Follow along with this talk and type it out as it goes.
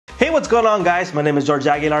Hey, what's going on guys? My name is George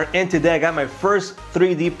Aguilar and today I got my first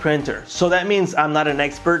 3D printer. So that means I'm not an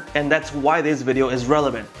expert and that's why this video is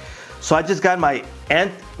relevant. So I just got my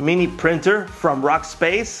Ant mini printer from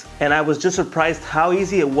Rockspace and I was just surprised how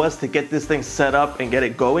easy it was to get this thing set up and get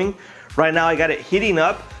it going. Right now I got it heating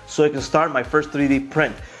up so I can start my first 3D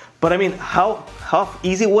print. But I mean, how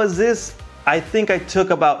easy was this? I think I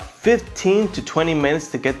took about 15 to 20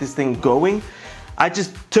 minutes to get this thing going. I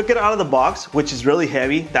just took it out of the box, which is really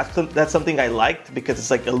heavy. That's something I liked because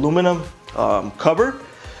it's like aluminum cover.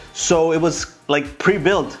 So it was like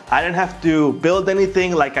pre-built. I didn't have to build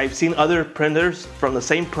anything like I've seen other printers from the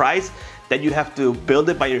same price that you have to build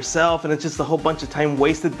it by yourself and it's just a whole bunch of time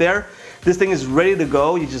wasted there. This thing is ready to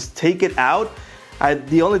go. You just take it out.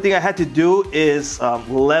 The only thing I had to do is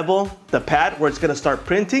level the pad where it's gonna start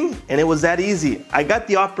printing and it was that easy. I got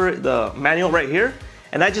the manual right here.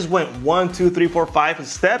 And I just went 1, 2, 3, 4, 5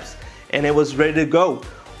 steps and it was ready to go.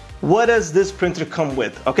 What does this printer come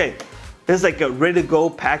with? Okay, this is like a ready to go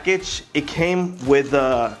package. It came with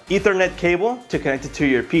an Ethernet cable to connect it to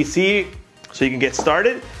your PC so you can get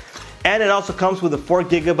started. And it also comes with a 4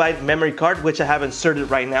 GB memory card, which I have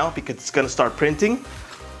inserted right now because it's gonna start printing.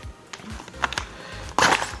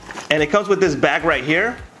 And it comes with this bag right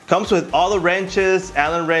here. Comes with all the wrenches,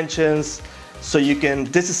 Allen wrenches, so you can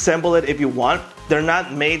disassemble it if you want. They're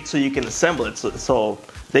not made so you can assemble it, so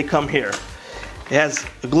they come here. It has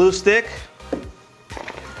a glue stick,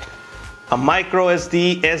 a micro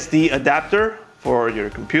SD adapter for your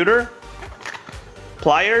computer,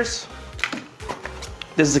 pliers.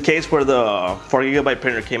 This is the case where the 4 GB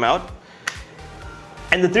printer came out.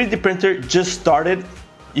 And the 3D printer just started.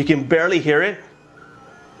 You can barely hear it,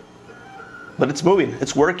 but it's moving,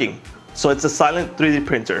 it's working. So it's a silent 3D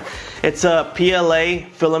printer. It's a PLA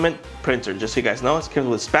filament printer, just so you guys know. It comes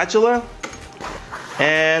with a spatula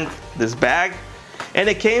and this bag. And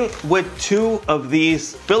it came with 2 of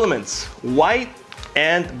these filaments, white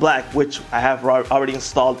and black, which I have already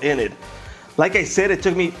installed in it. Like I said, it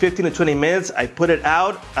took me 15 to 20 minutes. I put it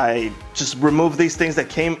out. I just removed these things that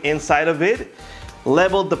came inside of it,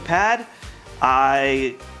 leveled the pad.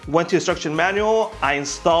 I went to the instruction manual. I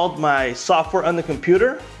installed my software on the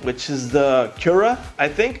computer, which is the Cura, I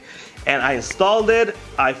think. And I installed it.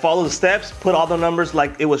 I followed the steps, put all the numbers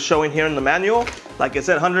like it was showing here in the manual. Like it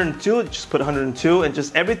said 102, just put 102 and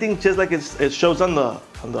just everything just like it shows on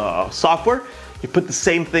the software. You put the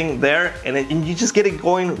same thing there and you just get it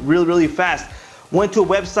going really fast. Went to a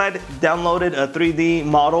website, downloaded a 3D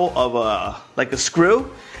model of like a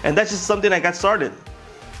screw, and that's just something I got started.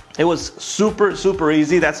 It was super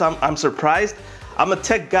easy. That's I'm surprised. I'm a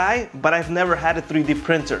tech guy, but I've never had a 3D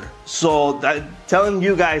printer. So telling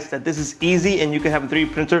you guys that this is easy and you can have a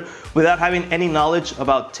 3D printer without having any knowledge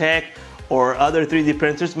about tech or other 3D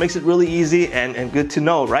printers makes it really easy and good to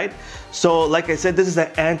know, right? So like I said, this is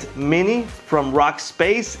the Ant Mini from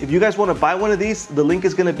Rockspace. If you guys want to buy one of these, the link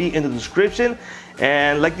is going to be in the description.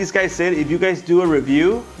 And like these guys said, if you guys do a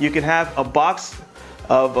review, you can have a box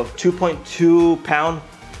of a 2.2 pound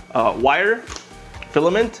wire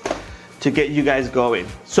filament to get you guys going.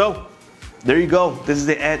 So there you go. This is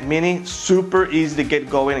the Ant Mini. Super easy to get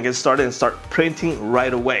going and get started and start printing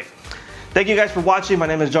right away. Thank you guys for watching. My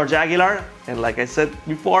name is George Aguilar, and like I said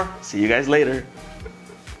before, see you guys later.